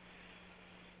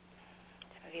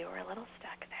 Some of you were a little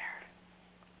stuck there.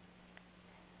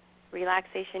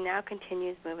 Relaxation now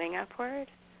continues moving upward,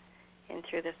 in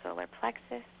through the solar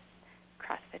plexus,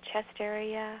 across the chest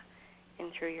area, in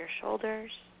through your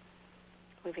shoulders,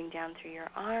 moving down through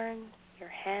your arms, your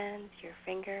hands, your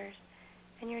fingers,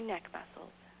 and your neck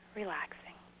muscles, relaxing.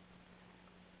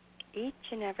 Each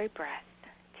and every breath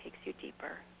takes you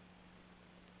deeper.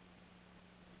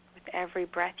 With every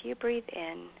breath you breathe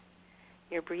in,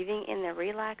 you're breathing in the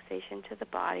relaxation to the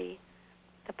body,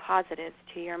 the positives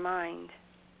to your mind.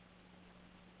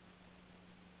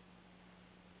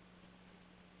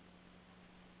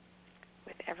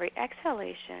 With every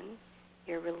exhalation,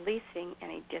 you're releasing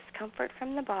any discomfort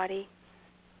from the body,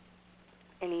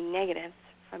 any negatives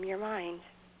from your mind.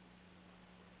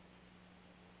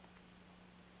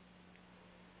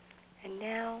 And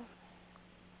now,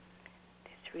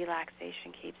 this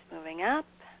relaxation keeps moving up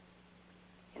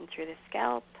and through the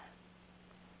scalp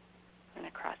and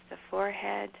across the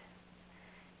forehead,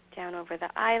 down over the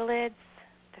eyelids,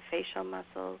 the facial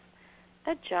muscles,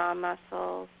 the jaw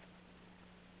muscles,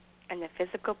 and the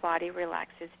physical body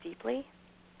relaxes deeply,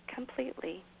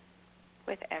 completely,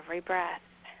 with every breath.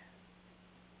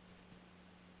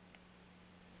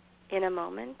 In a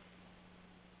moment,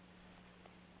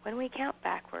 when we count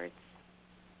backwards,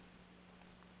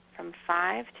 from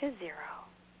 5 to 0,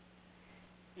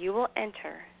 you will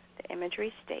enter the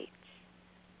imagery state.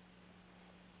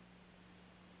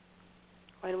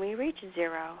 When we reach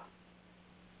 0,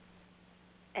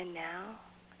 and now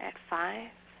at 5,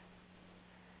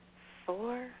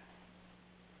 4,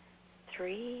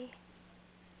 3,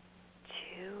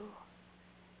 2,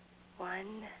 1,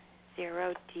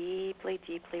 0, deeply,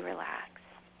 deeply relaxed.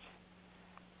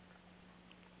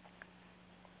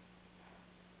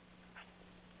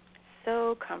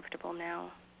 So comfortable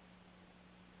now.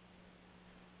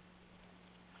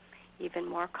 Even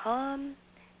more calm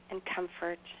and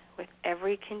comfort with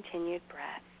every continued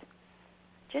breath.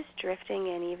 Just drifting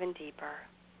in even deeper.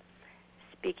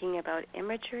 Speaking about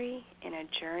imagery in a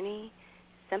journey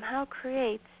somehow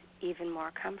creates even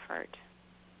more comfort.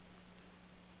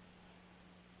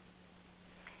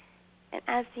 And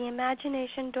as the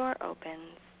imagination door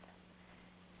opens,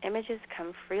 images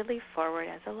come freely forward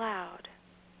as allowed.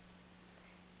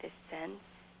 This sense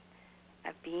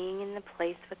of being in the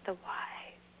place with the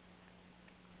wise.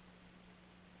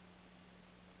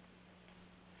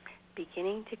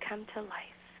 Beginning to come to life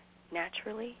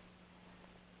naturally,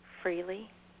 freely.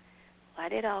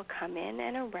 Let it all come in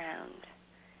and around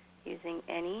using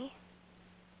any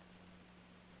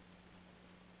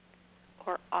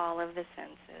or all of the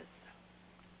senses.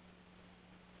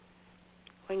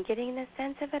 When getting the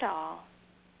sense of it all,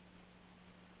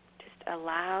 just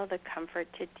allow the comfort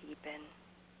to deepen.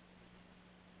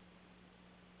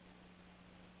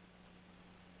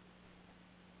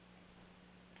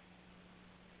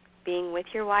 Being with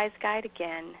your wise guide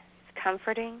again is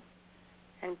comforting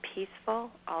and peaceful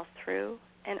all through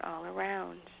and all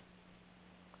around.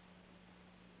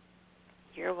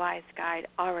 Your wise guide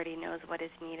already knows what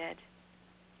is needed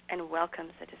and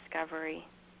welcomes the discovery.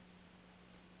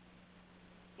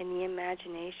 In the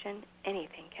imagination,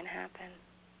 anything can happen.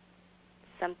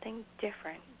 Something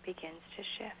different begins to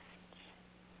shift.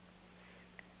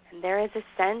 And there is a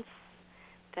sense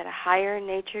that a higher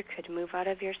nature could move out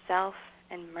of yourself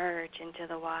and merge into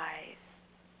the wise.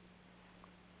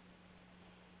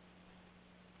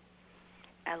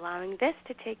 Allowing this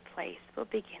to take place will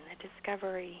begin the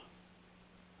discovery.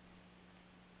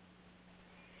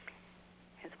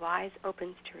 As wise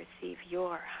opens to receive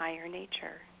your higher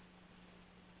nature.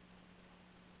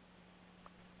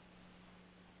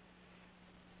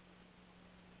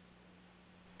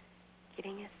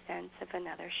 Getting a sense of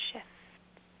another shift.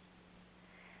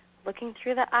 Looking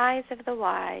through the eyes of the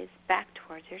wise back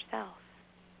towards yourself.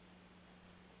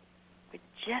 With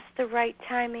just the right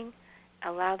timing,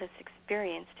 allow this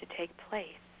experience to take place.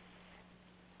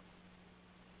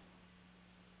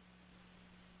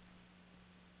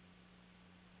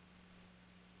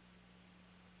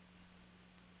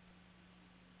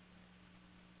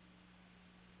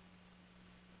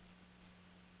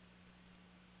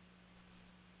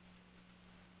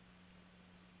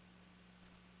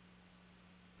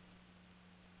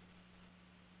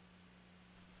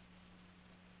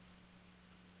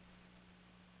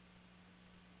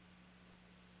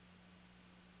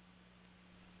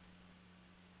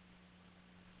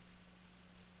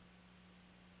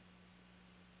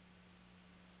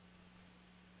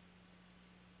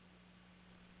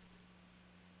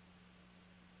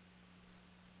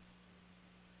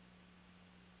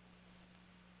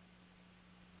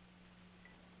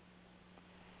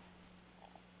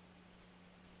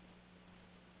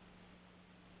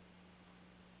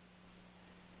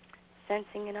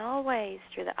 Sensing in all ways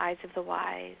through the eyes of the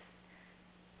wise.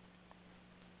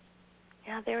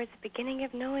 Now there is a beginning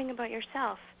of knowing about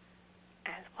yourself,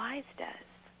 as wise does.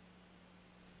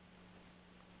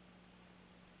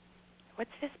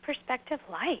 What's this perspective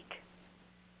like?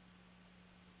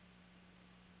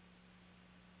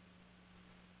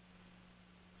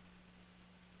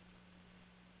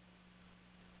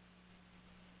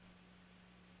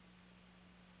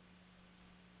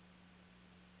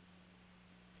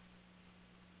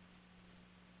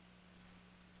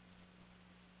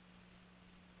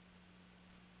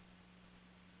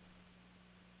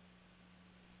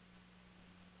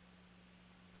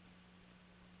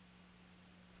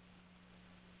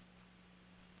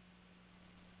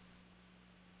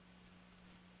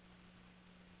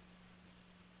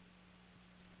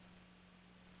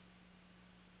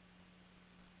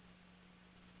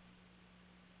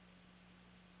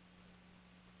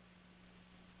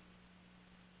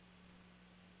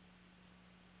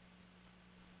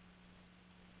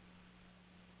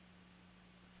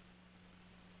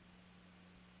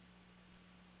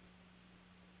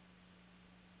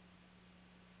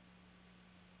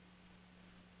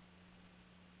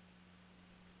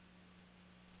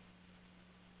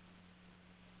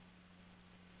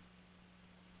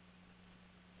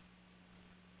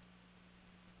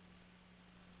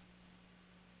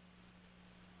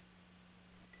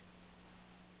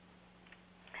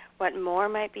 What more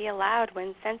might be allowed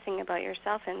when sensing about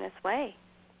yourself in this way?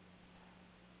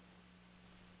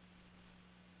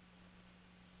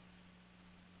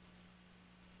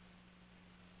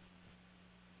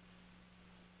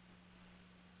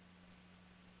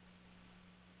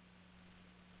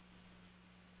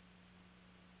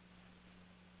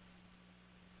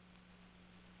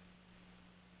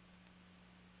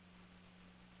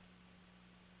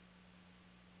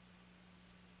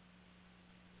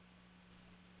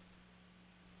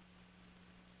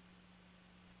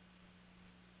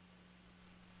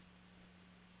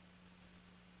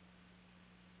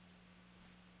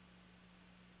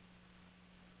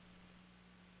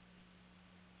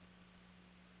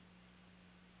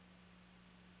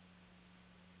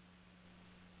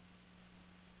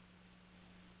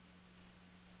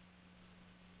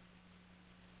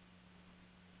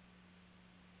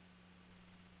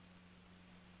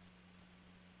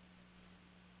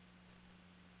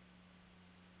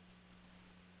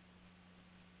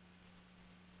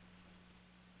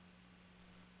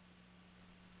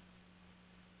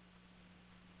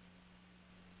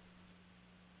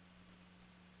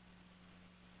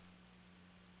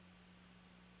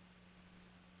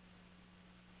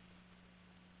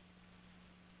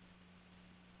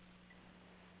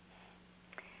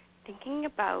 Thinking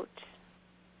about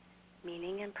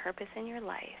meaning and purpose in your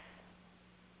life,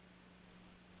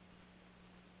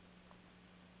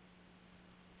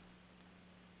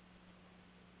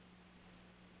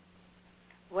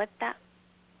 what that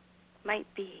might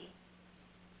be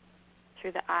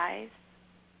through the eyes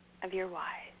of your whys.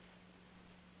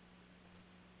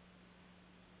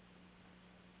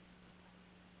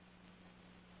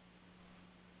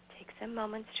 Take some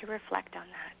moments to reflect on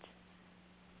that,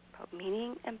 about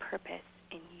meaning and purpose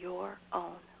in your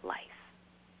own life.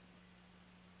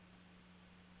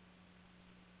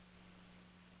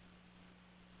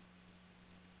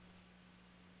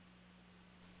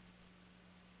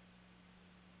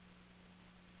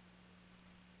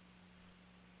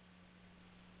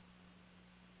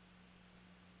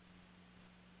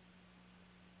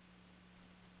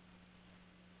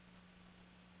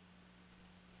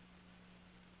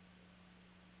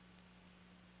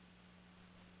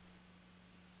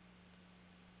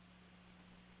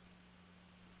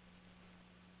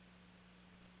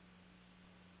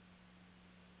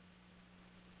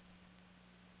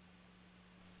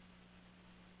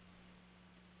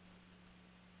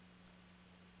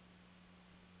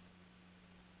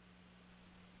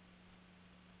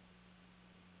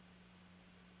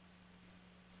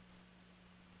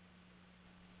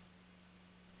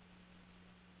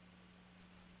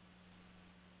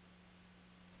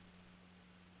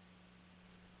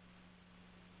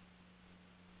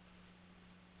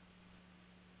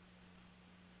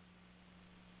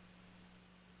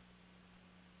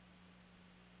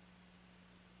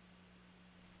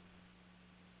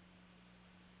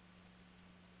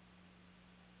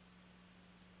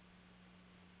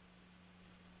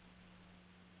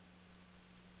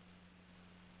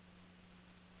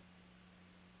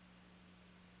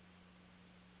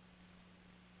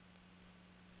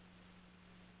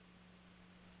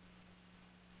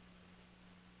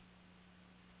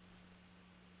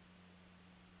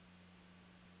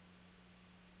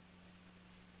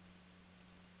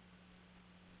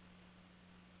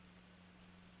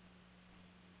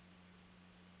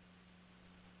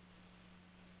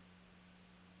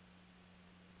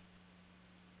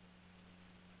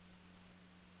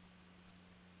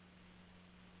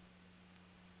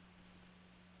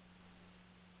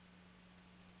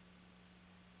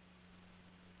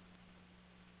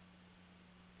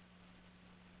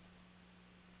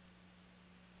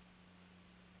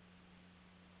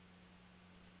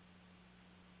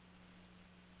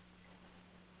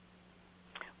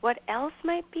 What else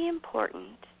might be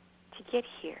important to get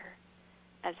here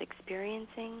as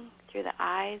experiencing through the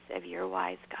eyes of your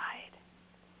wise guide?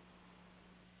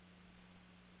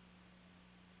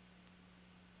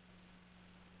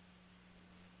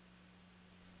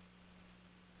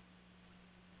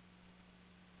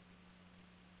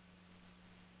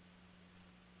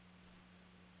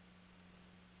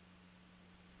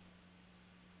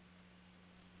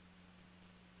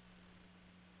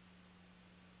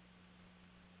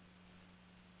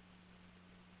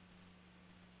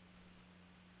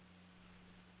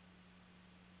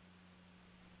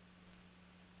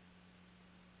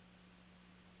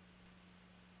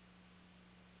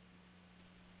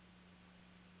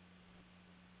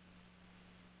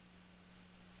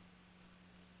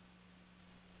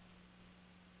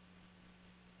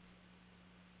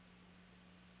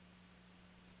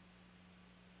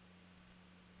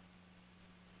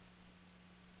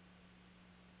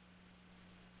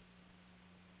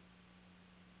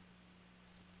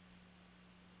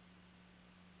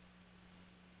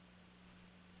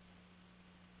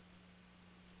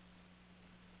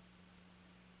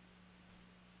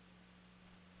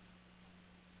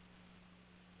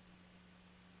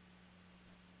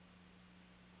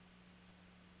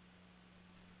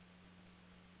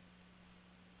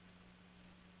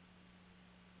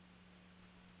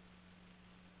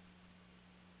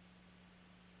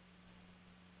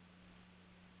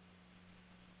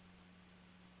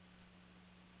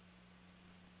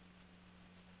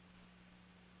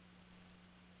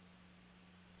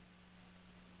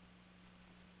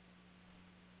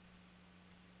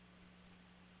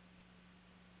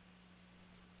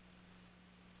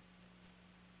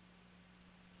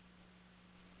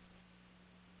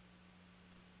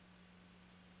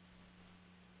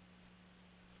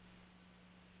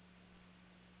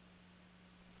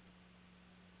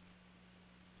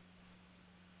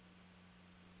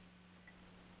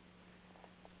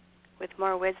 with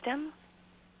more wisdom,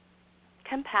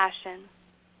 compassion,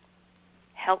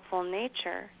 helpful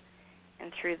nature,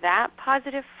 and through that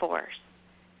positive force,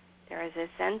 there is a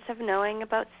sense of knowing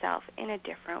about self in a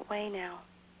different way now.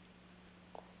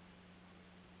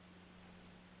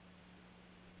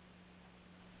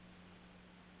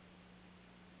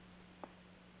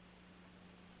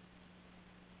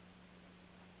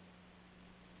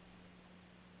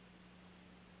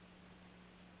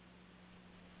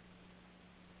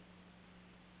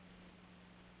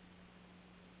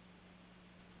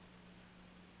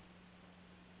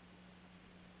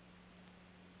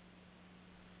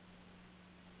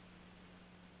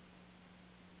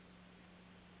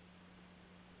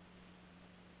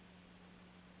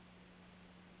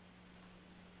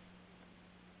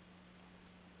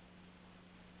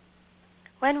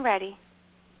 When ready,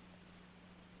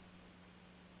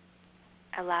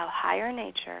 allow higher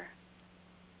nature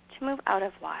to move out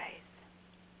of wise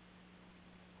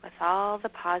with all the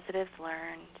positives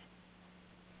learned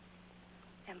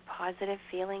and positive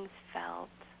feelings felt.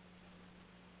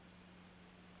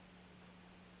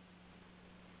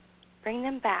 Bring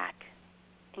them back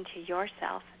into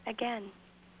yourself again.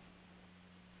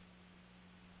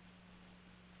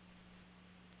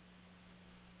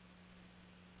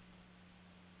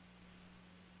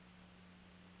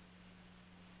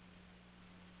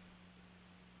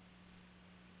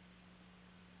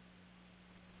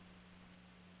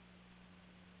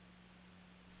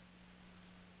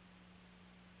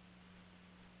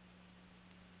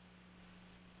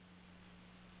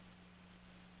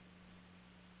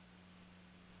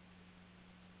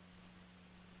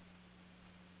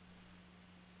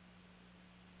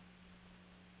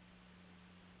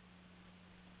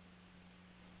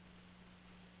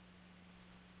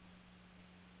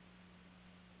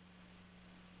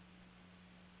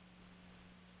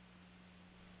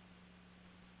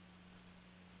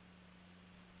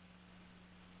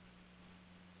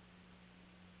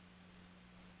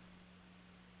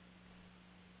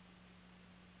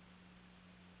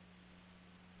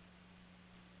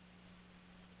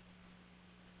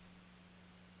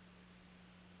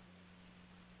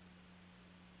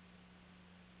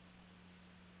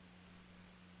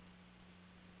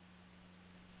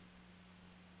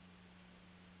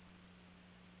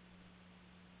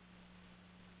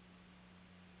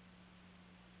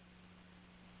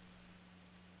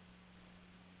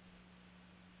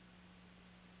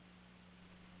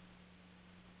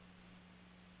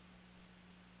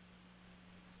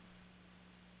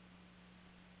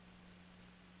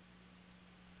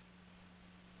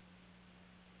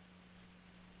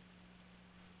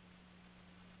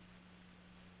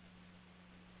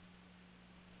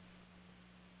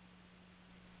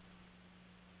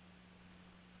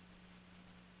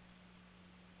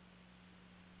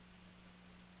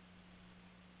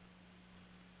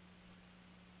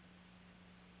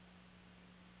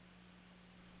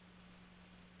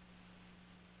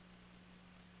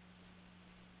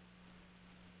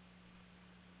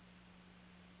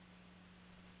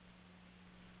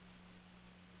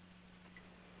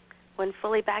 When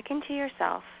fully back into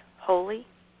yourself, wholly,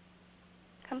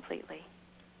 completely,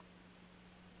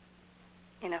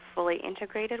 in a fully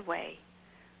integrated way,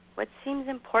 what seems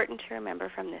important to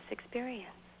remember from this experience?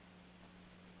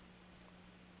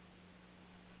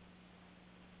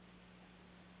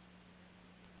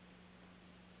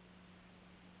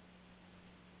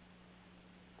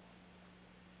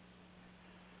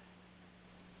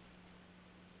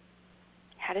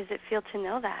 How does it feel to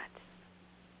know that?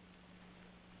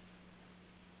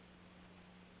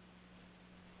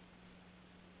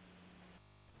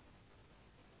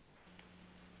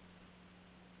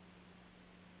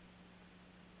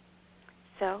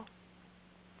 So,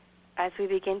 as we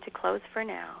begin to close for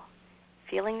now,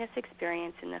 feeling this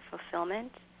experience in the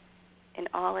fulfillment in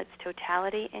all its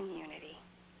totality and unity,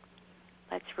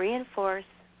 let's reinforce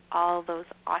all those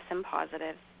awesome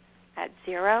positives at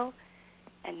 0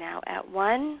 and now at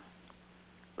 1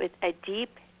 with a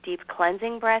deep, deep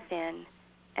cleansing breath in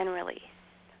and release.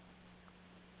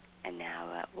 And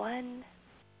now at 1,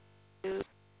 2,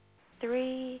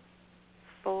 3,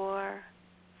 4,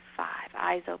 5.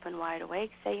 Eyes open wide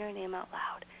awake, say your name out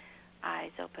loud.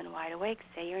 Eyes open wide awake,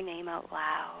 say your name out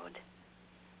loud.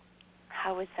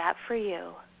 How was that for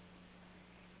you?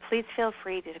 Please feel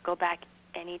free to go back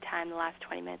anytime the last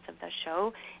 20 minutes of the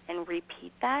show and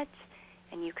repeat that,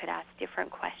 and you could ask different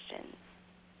questions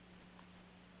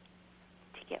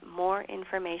to get more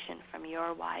information from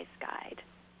your wise guide.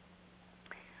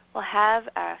 We'll have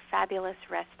a fabulous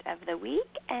rest of the week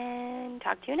and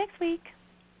talk to you next week.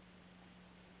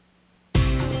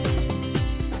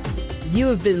 You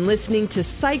have been listening to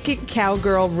Psychic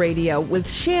Cowgirl Radio with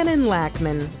Shannon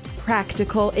Lackman.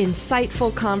 Practical,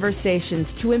 insightful conversations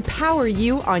to empower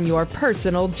you on your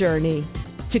personal journey.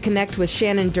 To connect with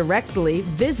Shannon directly,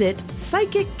 visit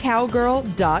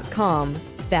psychiccowgirl.com.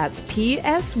 That's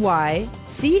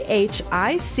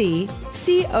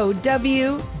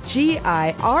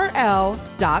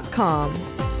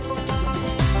PsychiccCowgirl.com.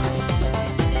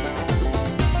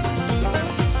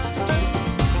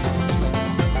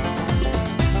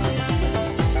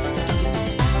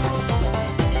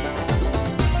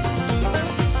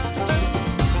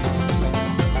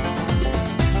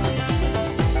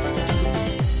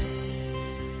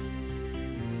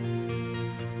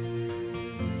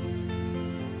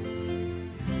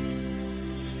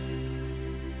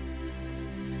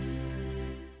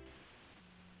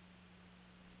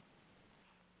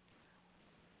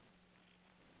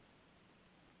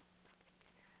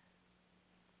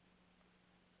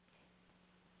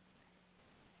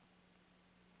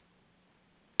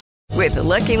 With the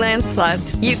Lucky Land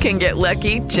Slots, you can get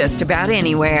lucky just about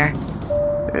anywhere.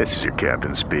 This is your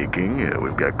captain speaking.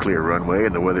 We've got clear runway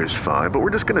and the weather's fine, but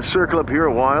we're just going to circle up here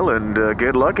a while and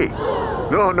get lucky.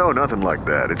 No, nothing like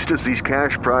that. It's just these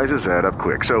cash prizes add up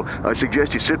quick. So I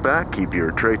suggest you sit back, keep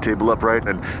your tray table upright,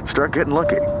 and start getting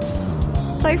lucky.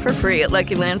 Play for free at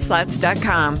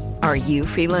LuckyLandSlots.com. Are you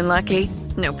feeling lucky?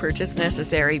 No purchase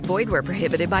necessary. Void where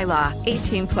prohibited by law.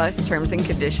 18+ terms and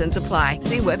conditions apply.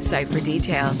 See website for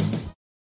details.